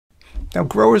Now,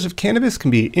 growers of cannabis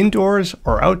can be indoors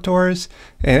or outdoors,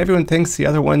 and everyone thinks the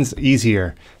other one's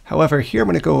easier. However, here I'm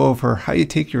going to go over how you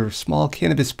take your small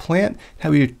cannabis plant,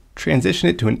 how you transition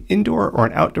it to an indoor or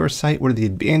an outdoor site, what are the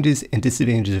advantages and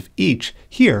disadvantages of each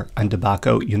here on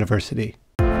DeBacco University.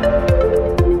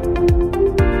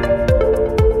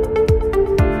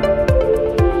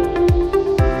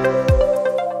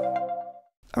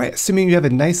 All right, assuming you have a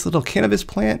nice little cannabis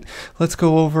plant, let's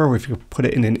go over if you put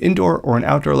it in an indoor or an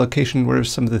outdoor location, what are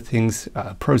some of the things,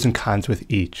 pros and cons with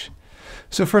each.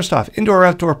 So first off, indoor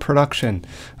outdoor production.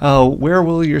 Where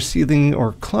will your seedling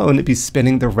or clone be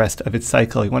spending the rest of its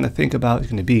cycle? You want to think about, is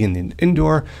it going to be in the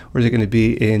indoor or is it going to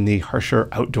be in the harsher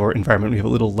outdoor environment? We have a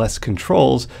little less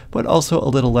controls, but also a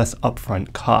little less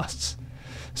upfront costs.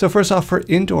 So first off, for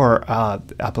indoor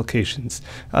applications,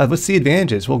 what's the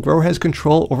advantages? Well, grower has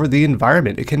control over the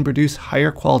environment. It can produce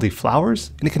higher quality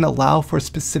flowers, and it can allow for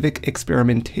specific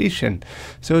experimentation.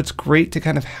 So it's great to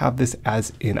kind of have this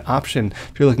as an option.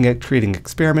 If you're looking at creating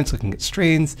experiments, looking at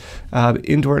strains,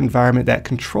 indoor environment, that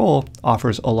control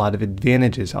offers a lot of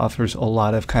advantages, offers a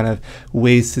lot of kind of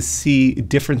ways to see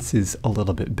differences a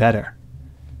little bit better.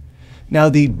 Now,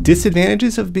 the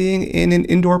disadvantages of being in an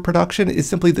indoor production is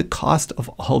simply the cost of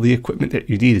all the equipment that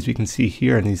you need, as we can see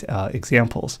here in these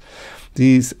examples.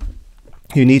 You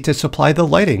need to supply the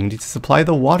lighting, you need to supply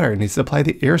the water, you need to supply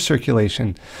the air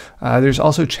circulation. There's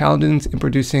also challenges in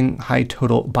producing high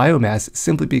total biomass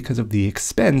simply because of the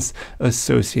expense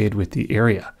associated with the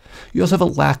area. You also have a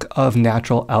lack of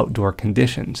natural outdoor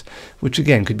conditions, which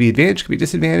again could be advantage, could be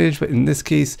disadvantage, but in this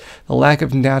case, the lack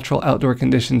of natural outdoor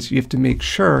conditions, you have to make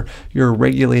sure you're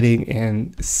regulating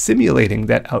and simulating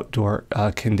that outdoor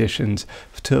conditions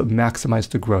to maximize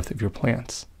the growth of your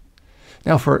plants.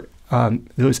 Now for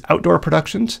those outdoor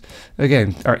productions,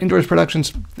 again, our indoors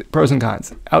productions, pros and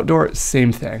cons. Outdoor,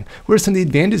 same thing. What are some of the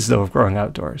advantages though of growing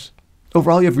outdoors?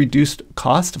 Overall, you have reduced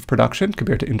cost of production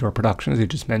compared to indoor production, as I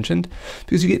just mentioned,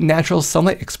 because you get natural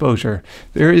sunlight exposure.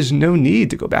 There is no need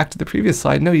to go back to the previous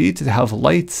slide. No, you need to have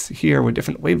lights here with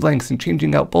different wavelengths and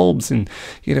changing out bulbs and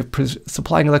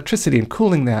supplying electricity and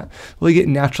cooling that. Well, you get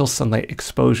natural sunlight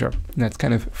exposure, and that's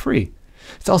kind of free.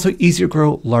 It's also easier to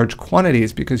grow large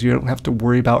quantities because you don't have to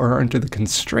worry about or under the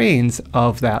constraints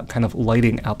of that kind of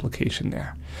lighting application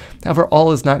there. However,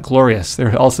 all is not glorious.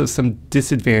 There are also some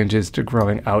disadvantages to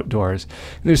growing outdoors.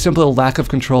 And there's simply a lack of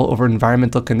control over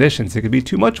environmental conditions. There could be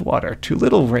too much water, too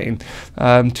little rain,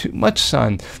 too much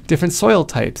sun, different soil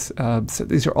types. So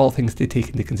these are all things to take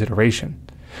into consideration.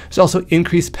 There's also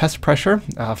increased pest pressure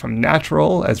from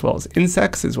natural as well as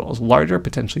insects, as well as larger,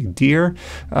 potentially deer,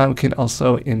 can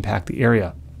also impact the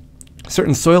area.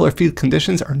 Certain soil or feed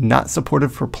conditions are not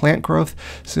supportive for plant growth,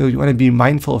 so you want to be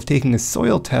mindful of taking a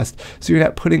soil test so you're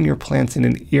not putting your plants in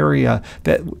an area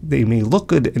that they may look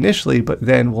good initially, but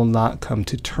then will not come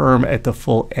to term at the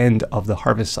full end of the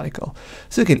harvest cycle.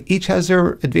 So again, each has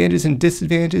their advantages and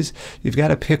disadvantages. You've got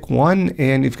to pick one,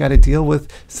 and you've got to deal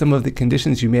with some of the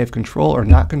conditions you may have control or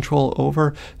not control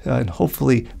over, and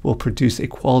hopefully will produce a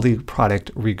quality product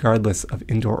regardless of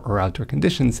indoor or outdoor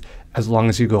conditions, as long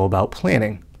as you go about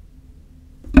planning